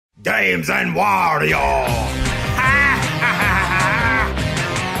Games and Wario.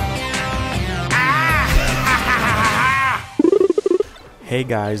 Hey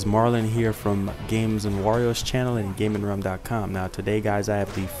guys, Marlon here from Games and Wario's channel and GamingRealm.com. Now today guys, I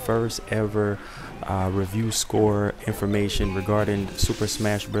have the first ever review score information regarding Super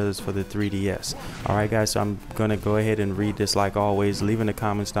Smash Bros. For the 3DS. Alright guys, so I'm gonna go ahead and read this like always. Leave in the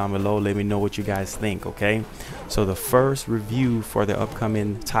comments down below, let me know what you guys think, okay? So the first review for the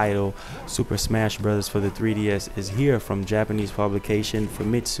upcoming title Super Smash Bros. For the 3DS is here from Japanese publication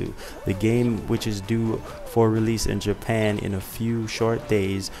Famitsu. The game, which is due for release in Japan in a few short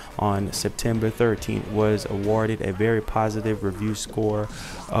days on September 13th, was awarded a very positive review score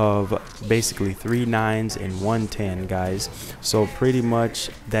of basically 3 9s and 1 10, guys. So pretty much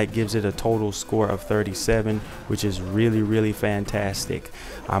that gives it a total score of 37, which is really fantastic.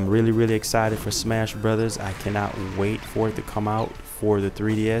 I'm really excited for Smash Brothers. I cannot wait for it to come out for the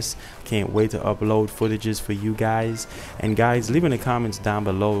 3DS. Can't wait to upload footages for you guys. And guys, leave in the comments down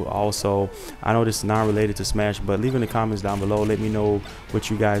below also. I know this is not related to Smash, but leave in the comments down below, let me know what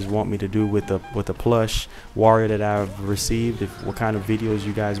you guys want me to do with the plush Wario that I've received, what kind of videos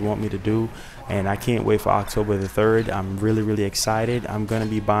you guys want me to do. And I can't wait for October the 3rd. I'm really excited. I'm gonna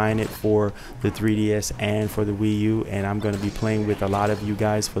be buying it for the 3DS and for the Wii U, and I'm gonna be playing with a lot of you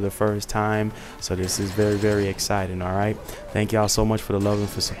guys for the first time, so this is very exciting. All right, thank y'all so much for the love and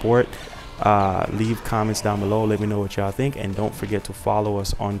for support. Leave comments down below, let me know what y'all think, and don't forget to follow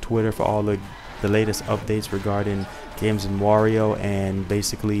us on Twitter for all the latest updates regarding Games and Wario and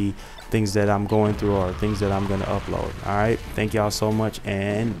basically things that I'm going through or things that I'm going to upload. All right, thank y'all so much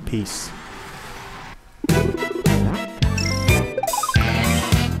and peace.